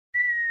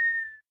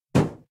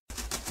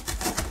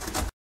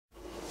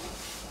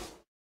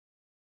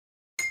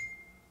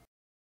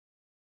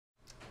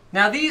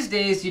Now these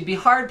days, you'd be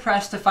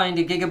hard-pressed to find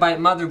a Gigabyte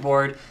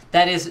motherboard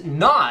that is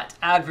not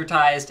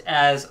advertised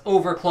as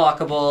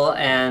overclockable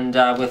and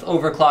with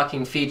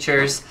overclocking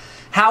features.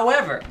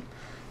 However,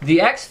 the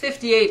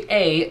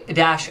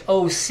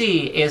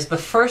X58A-OC is the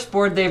first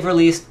board they've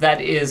released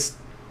that is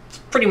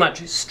pretty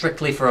much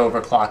strictly for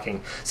overclocking.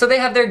 So they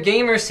have their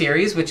gamer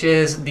series, which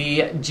is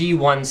the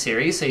G1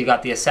 series, so you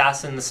got the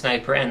Assassin, the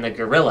Sniper, and the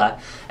Gorilla,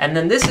 and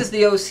then this is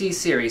the OC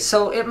series.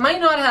 So it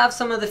might not have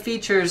some of the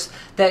features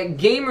that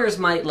gamers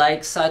might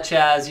like, such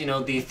as, you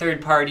know, the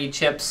third-party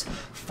chips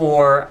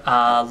for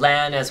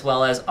LAN as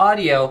well as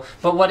audio,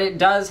 but what it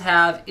does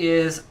have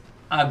is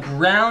a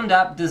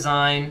ground-up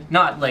design,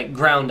 not like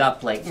ground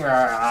up like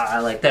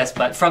this,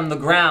 but from the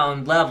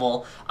ground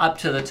level up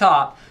to the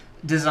top,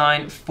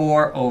 designed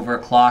for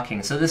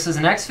overclocking. So this is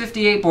an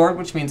X58 board,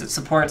 which means it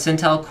supports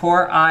Intel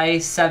Core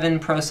i7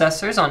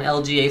 processors on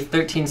LGA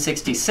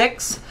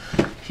 1366.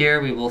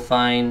 Here we will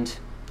find,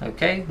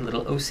 okay, a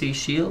little OC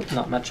shield,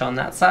 not much on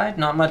that side,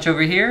 not much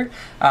over here.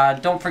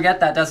 Don't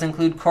forget that does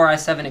include Core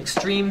i7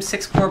 Extreme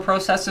 6-core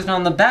processors, and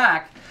on the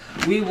back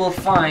we will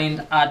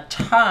find a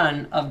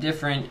ton of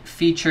different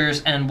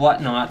features and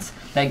whatnots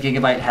that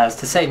Gigabyte has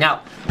to say.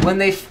 Now,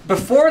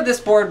 before this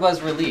board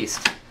was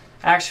released,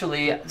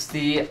 actually,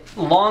 the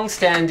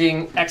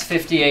long-standing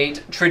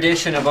X58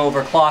 tradition of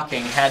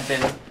overclocking had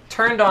been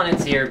turned on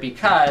its ear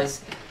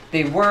because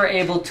they were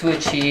able to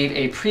achieve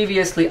a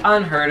previously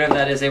unheard of,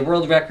 that is a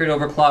world record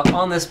overclock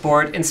on this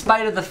board, in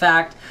spite of the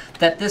fact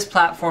that this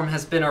platform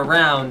has been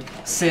around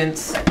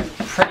since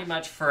pretty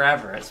much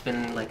forever. It's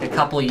been like a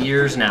couple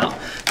years now.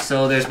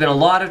 So there's been a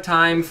lot of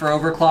time for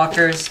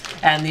overclockers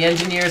and the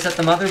engineers at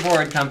the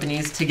motherboard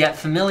companies to get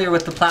familiar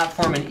with the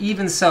platform, and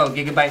even so,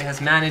 Gigabyte has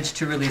managed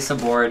to release a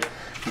board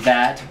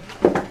that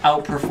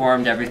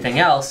outperformed everything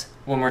else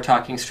when we're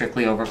talking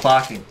strictly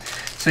overclocking.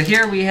 So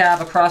here we have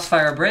a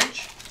Crossfire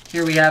bridge.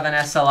 Here we have an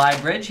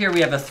SLI bridge. Here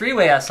we have a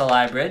 3-way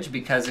SLI bridge,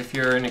 because if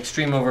you're an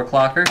extreme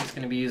overclocker who's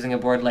going to be using a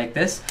board like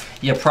this,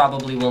 you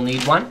probably will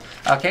need one.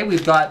 Okay,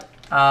 we've got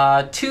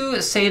two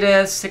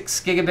SATA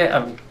 6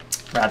 gigabit,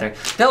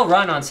 they'll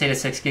run on SATA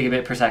 6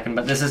 gigabit per second,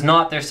 but this is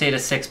not their SATA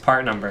 6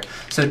 part number.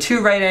 So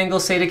 2 right angle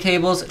SATA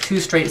cables, 2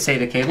 straight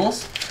SATA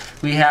cables.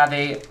 We have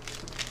a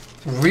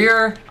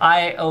rear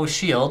I/O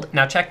shield.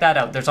 Now check that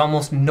out. There's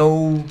almost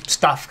no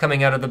stuff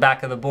coming out of the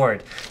back of the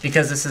board,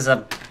 because this is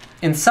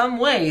in some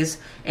ways,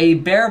 a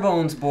bare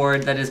bones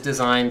board that is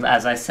designed,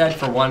 as I said,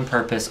 for one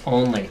purpose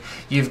only.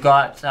 You've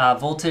got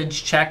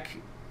voltage check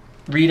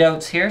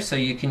readouts here, so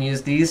you can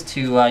use these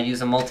to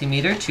use a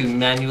multimeter to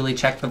manually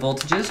check the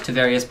voltages to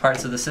various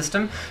parts of the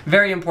system.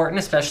 Very important,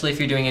 especially if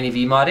you're doing any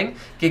VModding.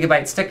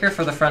 Gigabyte sticker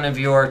for the front of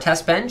your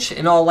test bench,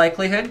 in all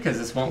likelihood, because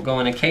this won't go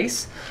in a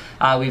case.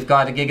 We've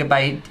got a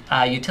Gigabyte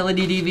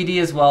utility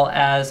DVD as well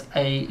as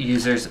a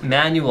user's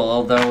manual,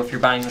 although if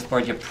you're buying this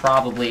board you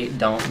probably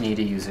don't need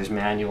a user's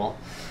manual.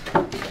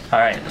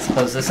 Alright, let's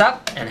close this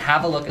up and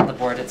have a look at the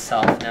board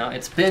itself. Now,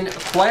 it's been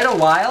quite a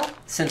while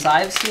since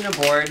I've seen a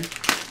board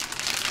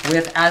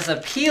with as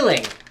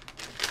appealing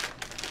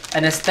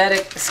an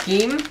aesthetic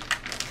scheme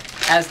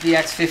as the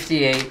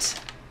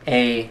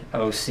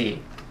X58A-OC.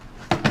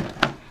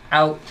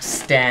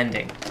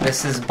 Outstanding.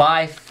 This is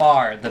by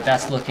far the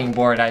best looking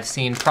board I've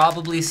seen,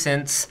 probably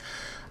since,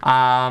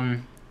 I'd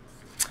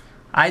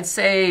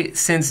say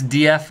since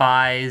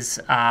DFI's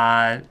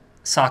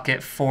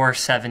socket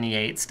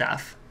 478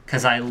 stuff.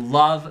 Because I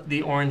love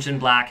the orange and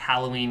black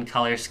Halloween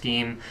color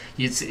scheme.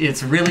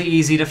 It's really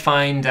easy to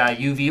find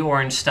UV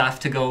orange stuff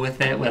to go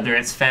with it, whether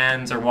it's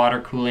fans or water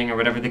cooling or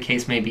whatever the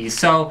case may be.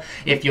 So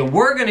if you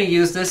were going to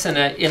use this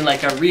in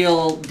like a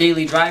real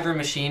daily driver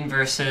machine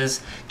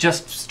versus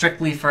just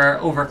strictly for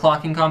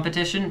overclocking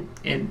competition,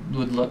 it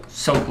would look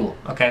so cool.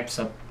 Okay,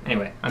 so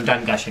anyway, I'm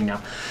done gushing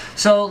now.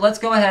 So let's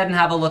go ahead and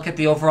have a look at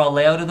the overall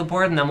layout of the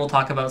board, and then we'll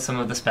talk about some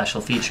of the special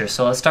features.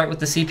 So let's start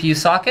with the CPU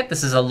socket.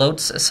 This is a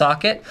Lotes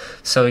socket,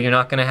 so you're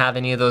not going to have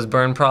any of those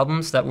burn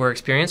problems that were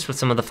experienced with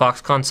some of the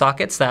Foxconn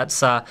sockets.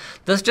 It's a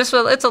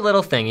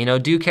little thing, you know,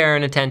 due care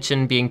and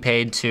attention being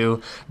paid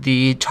to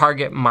the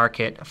target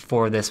market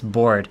for this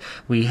board.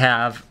 We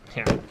have,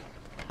 here,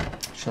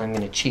 actually I'm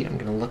going to cheat, I'm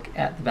going to look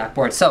at the back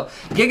board. So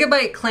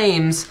Gigabyte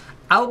claims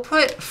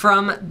output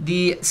from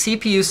the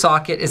CPU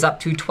socket is up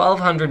to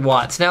 1200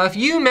 watts. Now, if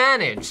you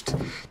managed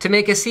to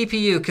make a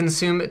CPU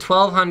consume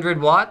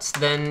 1200 watts,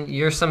 then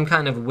you're some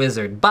kind of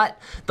wizard.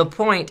 But the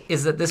point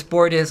is that this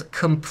board is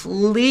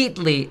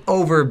completely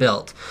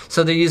overbuilt.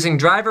 So they're using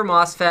driver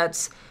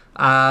MOSFETs.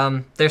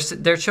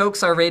 Their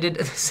chokes are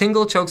rated,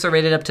 single chokes are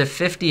rated up to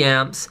 50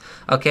 amps.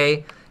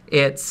 Okay,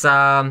 it's,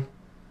 let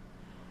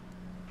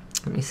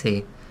me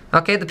see.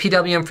 Okay, the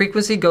PWM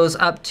frequency goes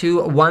up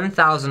to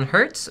 1000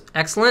 hertz.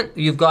 Excellent.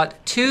 You've got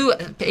 2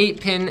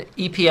 8-pin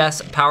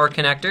EPS power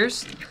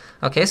connectors.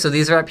 Okay, so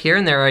these are up here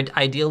in their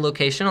ideal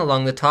location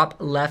along the top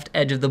left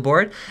edge of the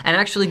board. And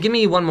actually, give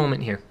me one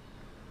moment here.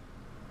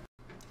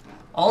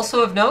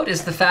 Also of note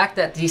is the fact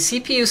that the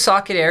CPU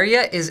socket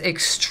area is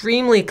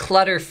extremely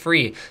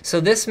clutter-free.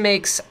 So this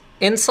makes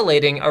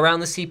insulating around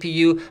the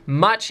CPU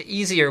much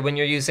easier when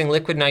you're using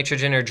liquid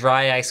nitrogen or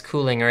dry ice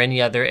cooling or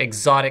any other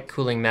exotic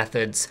cooling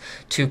methods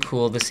to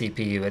cool the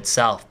CPU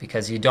itself,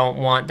 because you don't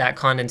want that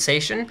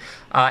condensation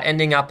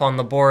ending up on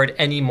the board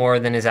any more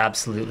than is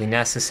absolutely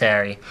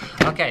necessary.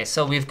 Okay,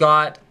 so we've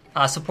got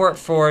support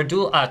for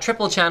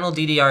triple channel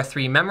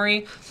DDR3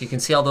 memory. You can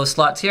see all those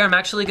slots here. I'm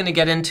actually going to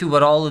get into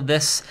what all of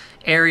this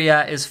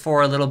area is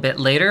for a little bit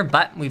later,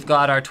 but we've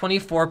got our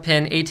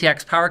 24-pin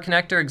ATX power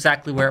connector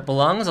exactly where it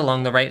belongs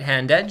along the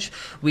right-hand edge.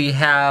 We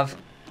have,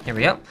 here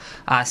we go,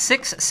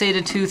 6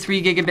 SATA 2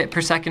 3 gigabit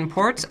per second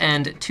ports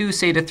and 2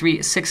 SATA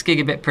 3 6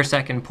 gigabit per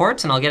second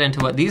ports, and I'll get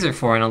into what these are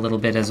for in a little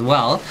bit as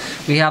well.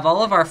 We have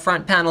all of our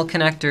front panel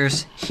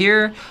connectors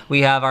here. We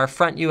have our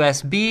front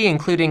USB,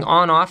 including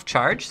on-off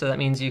charge, so that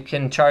means you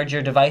can charge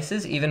your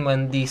devices even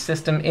when the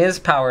system is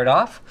powered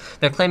off.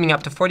 They're claiming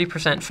up to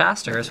 40%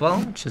 faster as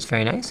well, which is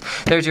very nice.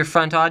 There's your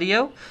front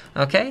audio,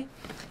 okay.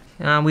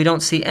 We don't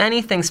see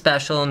anything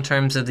special in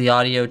terms of the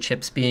audio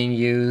chips being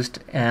used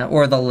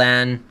or the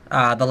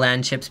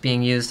LAN chips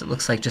being used. It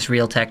looks like just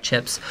Realtek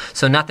chips.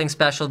 So nothing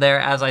special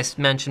there. As I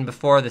mentioned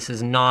before, this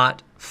is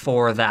not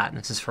for that.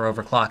 This is for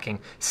overclocking.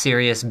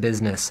 Serious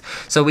business.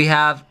 So we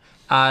have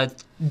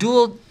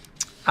dual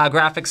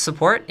graphics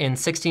support in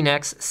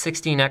 16x,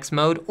 16x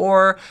mode,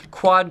 or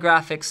quad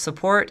graphics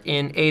support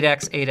in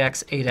 8x,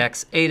 8x,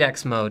 8x,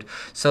 8x mode.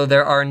 So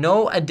there are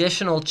no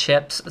additional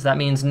chips. That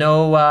means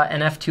no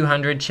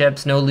NF200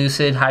 chips, no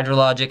Lucid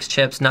Hydrologics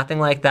chips, nothing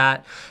like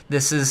that.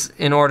 This is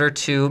in order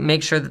to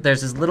make sure that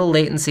there's as little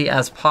latency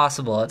as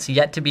possible. It's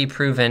yet to be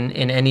proven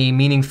in any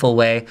meaningful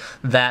way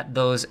that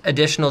those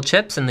additional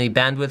chips and the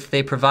bandwidth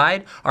they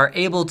provide are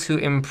able to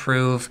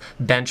improve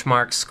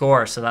benchmark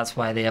score. So that's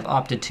why they have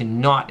opted to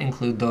not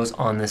include those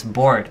on this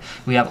board.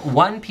 We have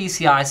one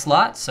PCI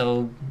slot,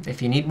 so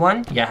if you need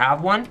one, you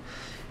have one.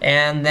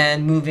 And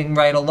then moving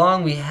right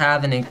along, we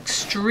have an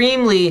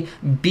extremely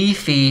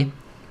beefy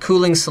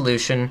cooling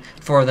solution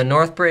for the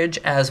North Bridge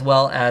as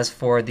well as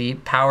for the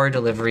power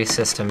delivery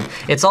system.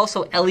 It's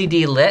also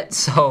LED lit,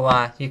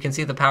 so you can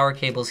see the power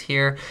cables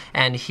here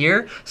and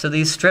here. So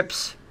these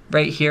strips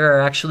right here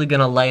are actually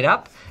going to light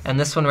up, and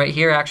this one right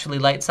here actually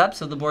lights up,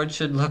 so the board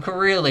should look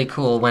really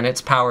cool when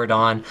it's powered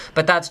on,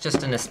 but that's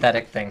just an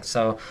aesthetic thing.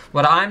 So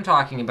what I'm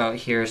talking about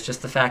here is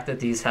just the fact that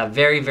these have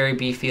very, very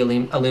beefy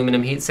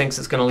aluminum heat sinks.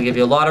 It's going to give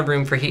you a lot of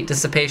room for heat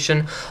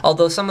dissipation,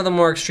 although some of the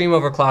more extreme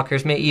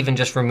overclockers may even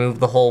just remove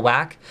the whole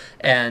whack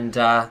and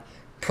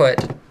put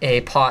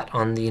a pot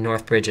on the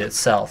North Bridge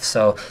itself.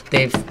 So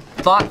they've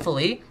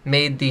thoughtfully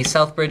made the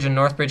South Bridge and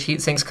North Bridge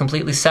heat sinks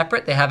completely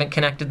separate. They haven't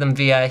connected them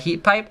via a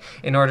heat pipe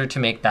in order to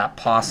make that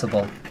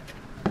possible.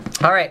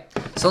 All right,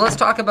 so let's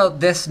talk about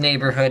this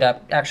neighborhood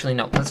up. Actually,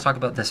 no, let's talk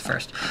about this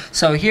first.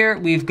 So here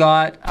we've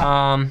got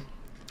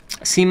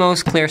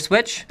CMOS clear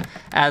switch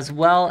as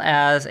well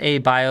as a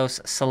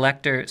BIOS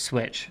selector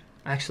switch.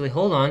 Actually,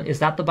 hold on, is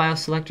that the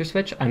BIOS selector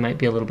switch? I might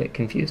be a little bit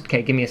confused.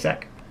 Okay, give me a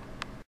sec.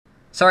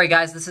 Sorry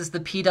guys, this is the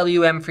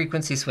Pwm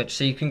frequency switch,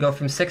 so you can go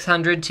from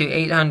 600 to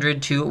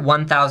 800 to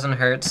 1000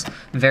 hertz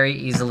very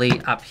easily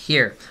up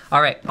here.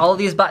 All right, all of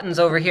these buttons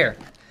over here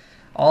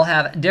all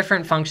have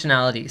different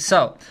functionality.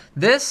 So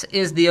this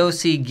is the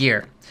OC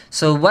gear.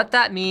 So what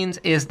that means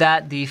is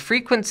that the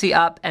frequency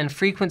up and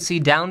frequency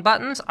down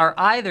buttons are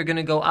either going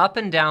to go up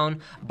and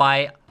down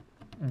by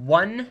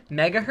 1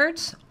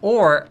 megahertz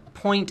or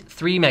 0.3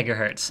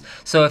 megahertz.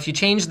 So if you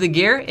change the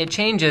gear, it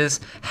changes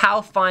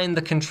how fine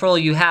the control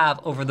you have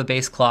over the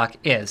base clock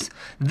is.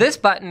 This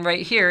button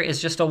right here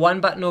is just a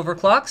 1-button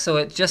overclock, so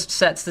it just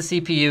sets the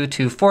CPU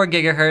to 4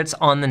 gigahertz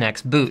on the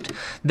next boot.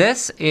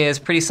 This is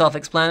pretty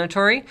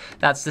self-explanatory.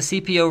 That's the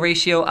CPU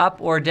ratio up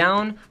or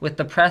down with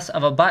the press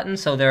of a button,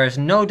 so there is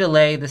no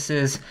delay. This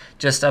is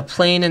just a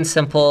plain and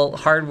simple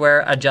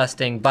hardware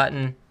adjusting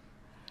button.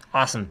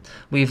 Awesome.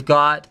 We've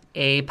got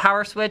a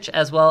power switch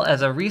as well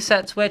as a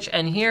reset switch,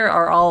 and here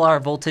are all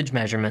our voltage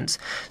measurements.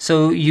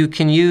 So you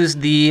can use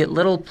the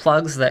little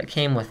plugs that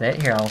came with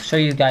it. Here, I'll show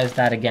you guys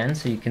that again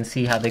so you can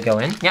see how they go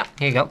in. Yeah,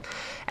 here you go.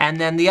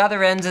 And then the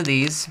other ends of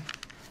these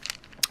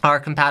are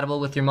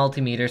compatible with your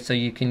multimeter, so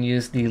you can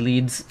use the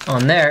leads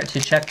on there to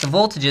check the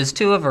voltages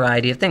to a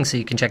variety of things. So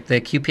you can check the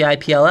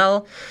QPI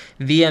PLL,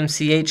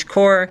 VMCH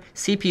core,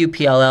 CPU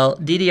PLL,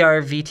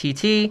 DDR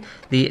VTT,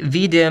 the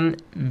VDIM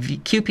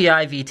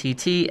QPI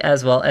VTT,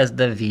 as well as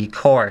the V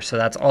core. So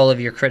that's all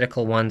of your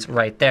critical ones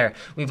right there.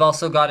 We've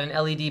also got an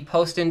LED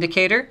post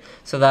indicator,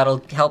 so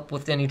that'll help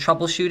with any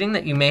troubleshooting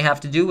that you may have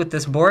to do with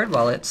this board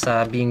while it's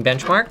being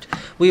benchmarked.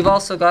 We've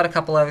also got a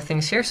couple other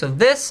things here. So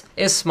this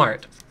is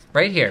smart.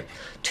 Right here.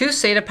 2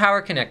 SATA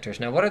power connectors.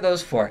 Now what are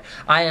those for?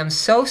 I am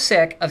so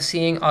sick of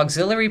seeing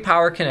auxiliary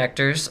power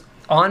connectors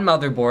on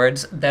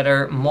motherboards that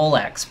are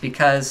Molex,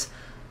 because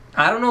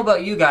I don't know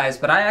about you guys,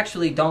 but I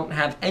actually don't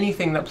have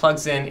anything that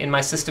plugs in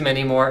my system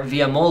anymore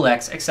via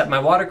Molex except my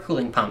water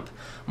cooling pump.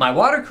 My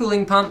water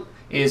cooling pump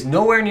is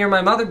nowhere near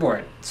my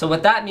motherboard. So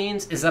what that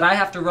means is that I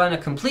have to run a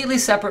completely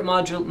separate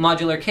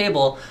modular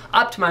cable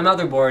up to my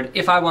motherboard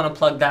if I want to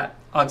plug that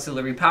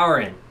auxiliary power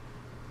in.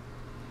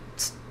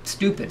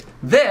 Stupid.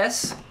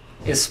 This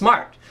is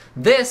smart.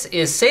 This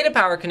is SATA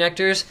power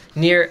connectors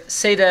near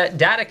SATA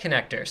data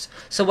connectors.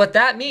 So what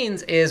that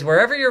means is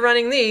wherever you're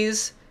running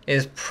these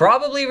is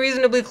probably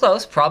reasonably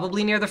close,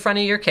 probably near the front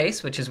of your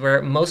case, which is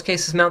where most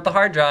cases mount the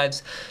hard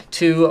drives,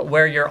 to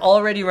where you're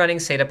already running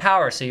SATA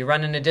power. So you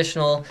run an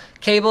additional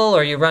cable,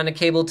 or you run a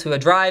cable to a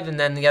drive and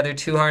then the other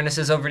two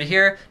harnesses over to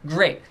here.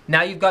 Great.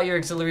 Now you've got your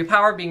auxiliary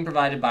power being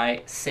provided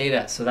by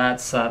SATA. So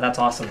that's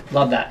awesome.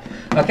 Love that.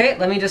 Okay,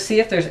 let me just see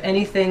if there's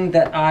anything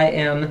that I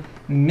am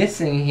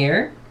missing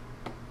here.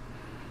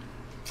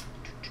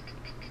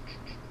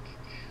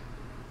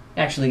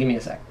 Actually, give me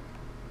a sec.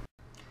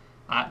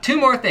 Two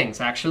more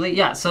things, actually.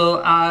 Yeah, so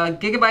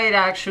Gigabyte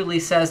actually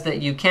says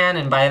that you can,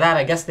 and by that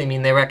I guess they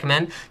mean they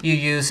recommend, you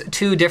use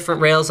two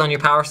different rails on your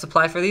power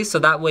supply for these, so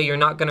that way you're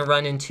not going to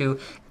run into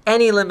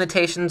any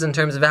limitations in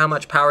terms of how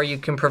much power you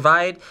can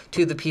provide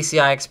to the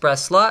PCI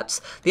Express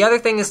slots. The other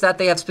thing is that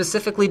they have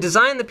specifically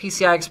designed the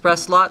PCI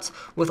Express slots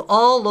with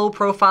all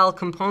low-profile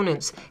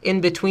components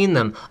in between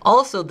them.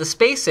 Also, the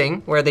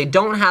spacing, where they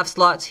don't have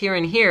slots here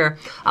and here,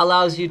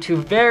 allows you to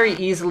very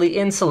easily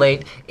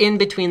insulate in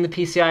between the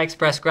PCI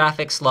Express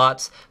graphics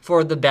slots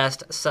for the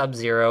best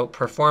sub-zero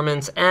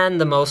performance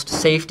and the most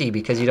safety,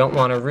 because you don't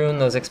want to ruin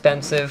those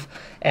expensive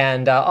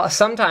and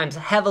sometimes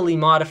heavily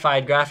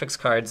modified graphics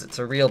cards. It's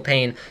a real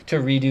pain to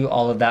redo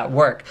all of that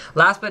work.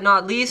 Last but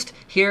not least,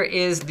 here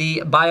is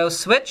the BIOS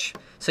switch.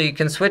 So you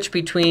can switch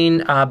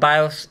between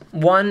BIOS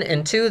 1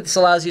 and 2. This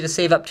allows you to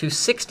save up to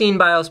 16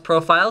 BIOS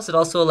profiles. It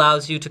also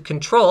allows you to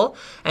control,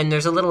 and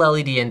there's a little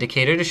LED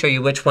indicator to show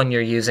you which one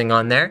you're using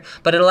on there,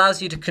 but it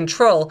allows you to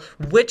control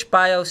which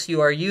BIOS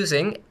you are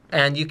using.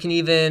 And you can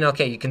even,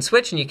 you can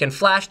switch and you can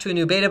flash to a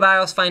new beta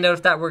BIOS, find out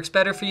if that works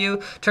better for you.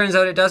 Turns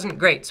out it doesn't,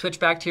 great. Switch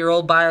back to your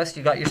old BIOS,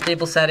 you got your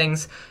stable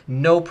settings,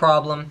 no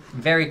problem.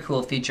 Very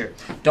cool feature.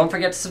 Don't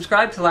forget to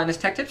subscribe to Linus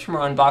Tech Tips for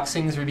more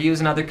unboxings, reviews,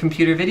 and other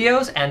computer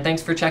videos. And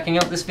thanks for checking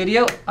out this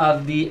video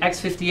of the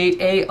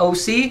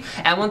X58A-OC.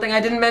 And one thing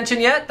I didn't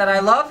mention yet that I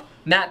love,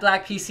 matte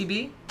black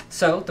PCB.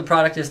 So the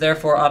product is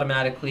therefore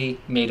automatically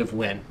made of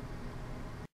Pwm.